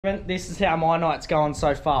This is how my night's going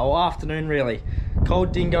so far, or afternoon really.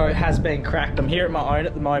 Cold Dingo has been cracked. I'm here at my own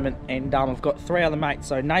at the moment, and I've got 3 other mates.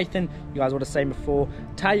 So Nathan, you guys would have seen before.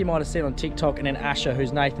 Tay, you might have seen on TikTok, and then Asha,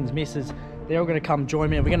 who's Nathan's missus. They're all going to come join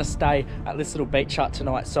me, and we're going to stay at this little beach hut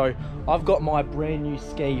tonight. So I've got my brand new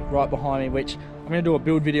ski right behind me, which I'm going to do a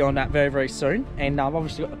build video on that very, very soon. And I've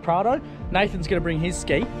obviously got the Prado. Nathan's going to bring his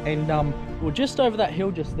ski, and well, just over that hill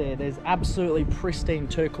just there's absolutely pristine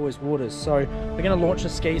turquoise waters. So we're going to launch the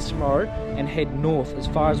skis tomorrow and head north as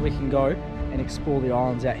far as we can go and explore the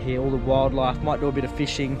islands out here, all the wildlife, might do a bit of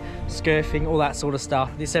fishing, surfing, all that sort of stuff.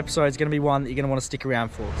 This episode is going to be one that you're going to want to stick around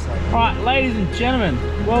for. So. All right, ladies and gentlemen,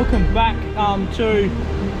 welcome back to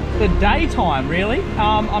the daytime, really.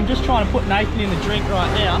 I'm just trying to put Nathan in the drink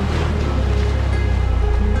right now.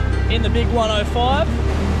 In the big 105.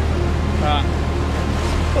 All right.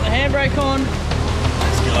 Put the handbrake on.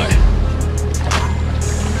 Let's go.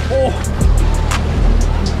 Oh,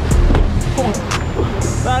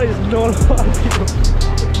 that is not ideal.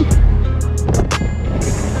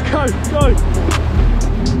 Go.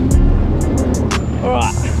 All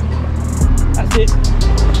right, that's it.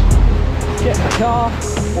 Get in the car.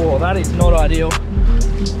 Oh, that is not ideal.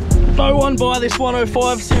 No one buy this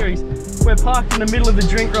 105 series. We're parked in the middle of the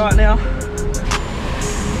drink right now.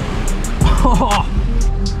 Oh.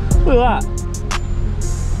 Look at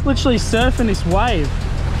that. Literally surfing this wave.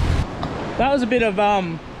 That was a bit of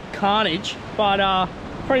carnage, but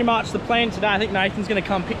pretty much the plan today. I think Nathan's going to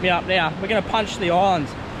come pick me up now. We're going to punch the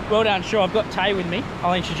islands. Well done, sure. I've got Tay with me.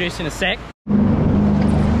 I'll introduce in a sec.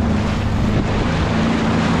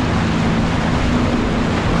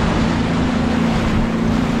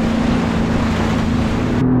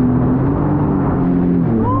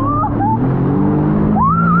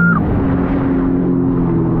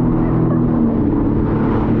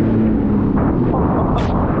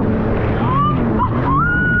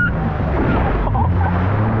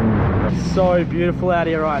 So beautiful out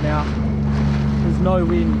here right now. There's no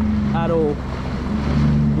wind at all.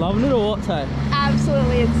 Loving it or what, Tay?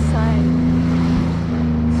 Absolutely insane.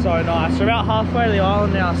 So nice. We're about halfway to the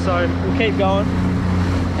island now, so we'll keep going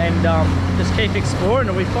and just keep exploring,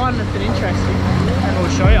 and we find anything interesting and we'll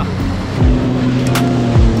show you.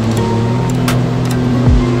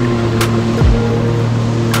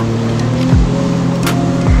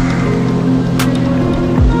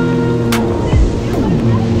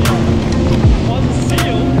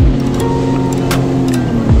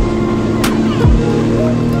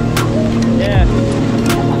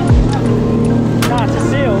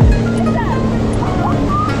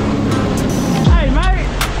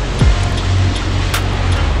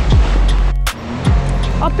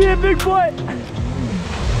 Up here, big boy!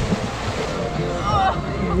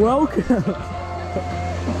 Welcome!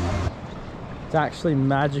 It's actually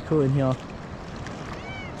magical in here.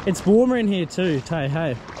 It's warmer in here too, Tay,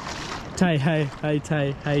 hey. Tay, hey, hey,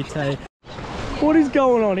 Tay, hey, Tay. What is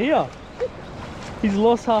going on here? He's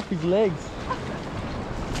lost half his legs.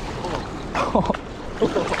 Oh,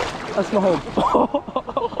 that's my home.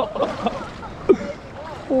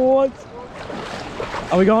 What?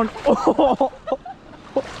 Are we going?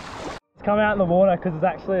 Come out in the water because there's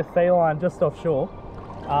actually a sea lion just offshore.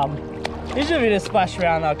 Usually we just splash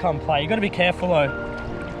around, they'll come play. You've got to be careful though.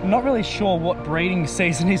 I'm not really sure what breeding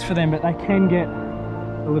season is for them, but they can get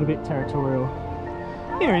a little bit territorial.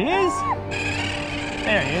 Here he is.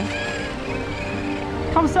 There he is.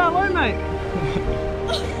 Come say hello, mate.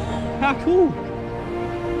 How cool.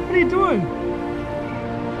 What are you doing?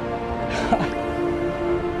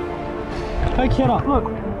 Hey, get up, look.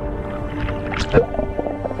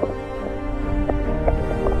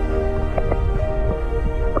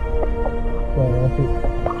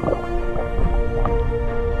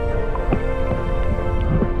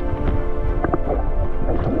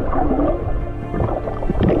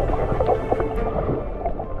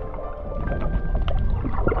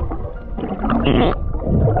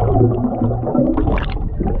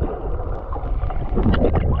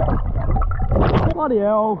 Bloody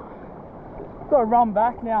hell. Gotta run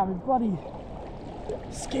back now. There's bloody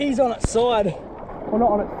skis on its side. Well,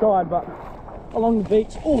 not on its side, but along the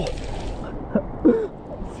beach. Oh.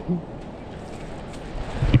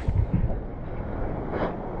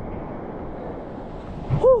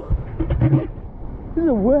 This is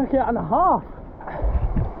a workout and a half.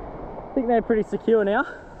 I think they're pretty secure now.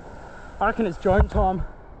 I reckon it's drone time.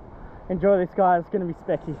 Enjoy this, guys. It's going to be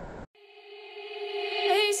specky.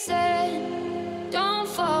 They said, don't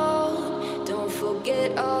fall, don't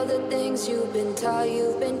forget all the things you've been taught,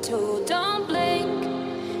 you've been told. Don't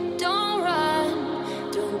blink, don't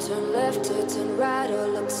run, don't turn left or turn right or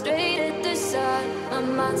look straight at the sun. My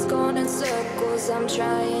mind mind's going in circles, I'm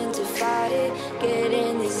trying to fight it.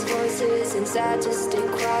 Getting these voices inside to stay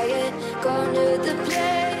quiet. Going to the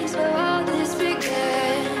place where all this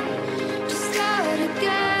began. Just start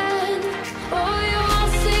again. Oh, you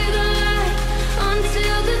won't see the light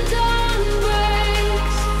until the dawn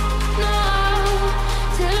breaks. No,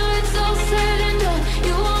 till it's all said and done,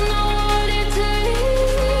 you won't know what it takes.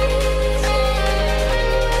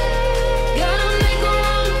 Gotta make a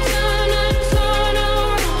wrong turn and turn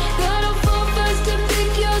around. Gotta fall fast to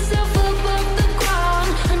pick yourself up off the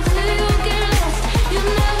ground. Until you get lost,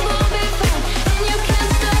 you'll never be found. And you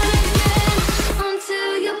can't start again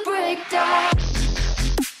until you break down.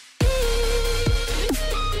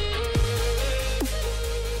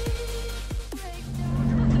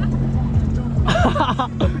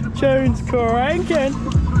 Tune's cranking.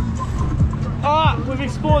 Alright, we've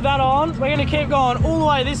explored that on. We're going to keep going all the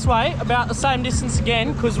way this way, about the same distance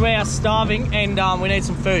again, because we are starving and we need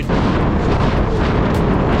some food.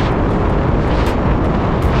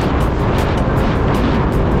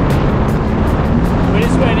 We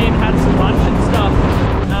just went in, had some lunch and stuff.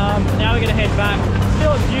 Now we're going to head back.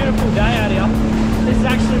 Still a beautiful day out here. This is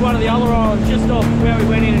actually one of the other islands just off where we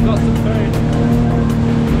went in and got some food.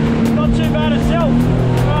 Not too bad itself.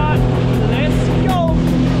 Alright, let's go.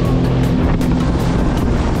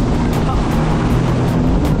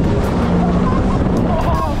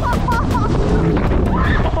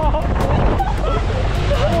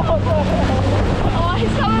 Oh,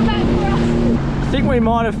 he's coming back for us. I think we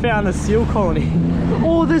might have found the seal colony.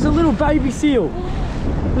 Oh, there's a little baby seal.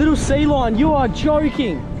 Little sea lion, you are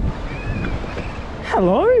joking.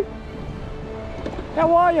 Hello?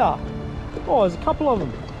 How are ya? Oh, there's a couple of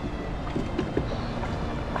them.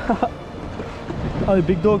 Oh,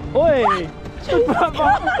 big dog. Oi!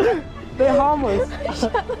 They're harmless.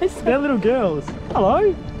 They're little girls.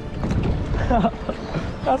 Hello?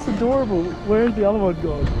 That's adorable. Where's the other one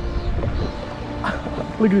gone?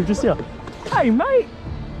 Look at him just here. Hey, mate!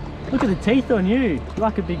 Look at the teeth on you. You're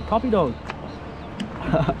like a big puppy dog.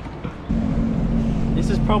 This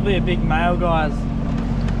is probably a big male, guys.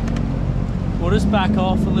 We'll just back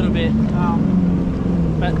off a little bit.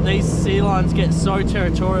 But these sea lions get so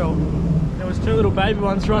territorial. There was two little baby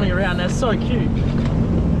ones running around. They're so cute.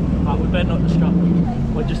 But we better not disrupt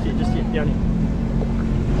them. Well, just yet, the only.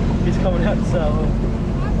 He's coming out to say hello.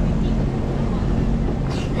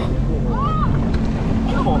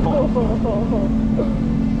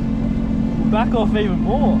 Back off even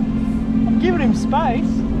more. I'm giving him space.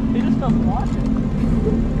 He just doesn't like it.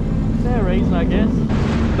 Fair reason, I guess.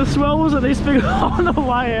 The swell wasn't this big on the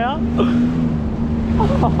way out.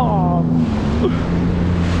 Oh.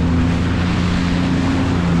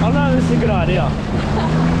 I know this is a good idea.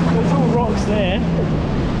 There's all rocks there,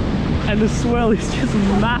 and the swell is just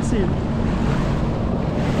massive.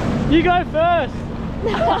 You go first.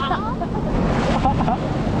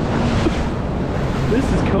 This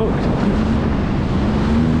is cooked.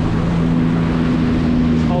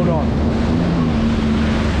 Just hold on.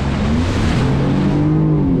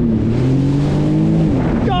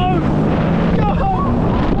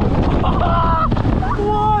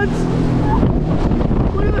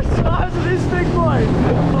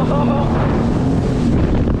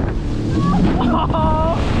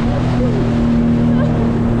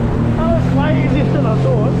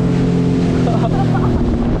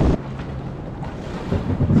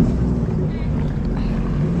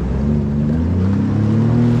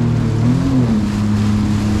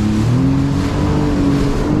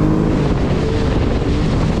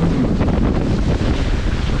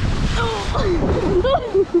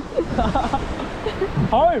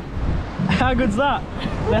 Home! How good's that?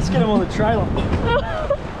 Let's get him on the trailer.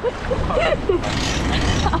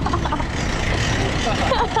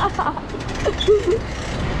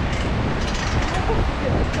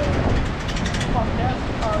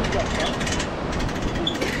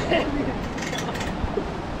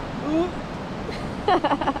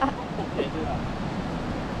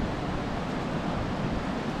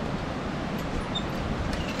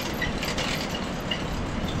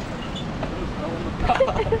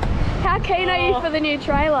 How keen are you for the new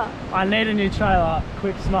trailer? I need a new trailer,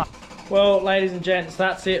 quick smart. Well, ladies and gents,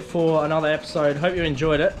 that's it for another episode. Hope you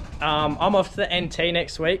enjoyed it. I'm off to the NT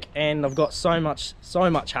next week, and I've got so much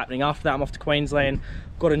happening. After that, I'm off to Queensland.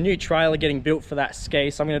 I've got a new trailer getting built for that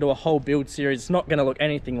ski, so I'm going to do a whole build series. It's not going to look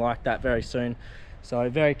anything like that very soon, so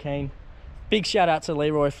very keen. Big shout out to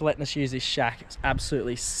Leroy for letting us use this shack. It's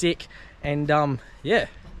absolutely sick, and yeah,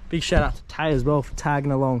 big shout out to Tay as well for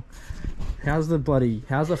tagging along. How's the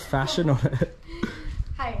fashion on it?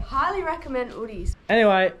 Hey, highly recommend Woodies.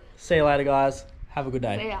 Anyway, see you later, guys. Have a good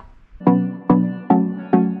day. See ya.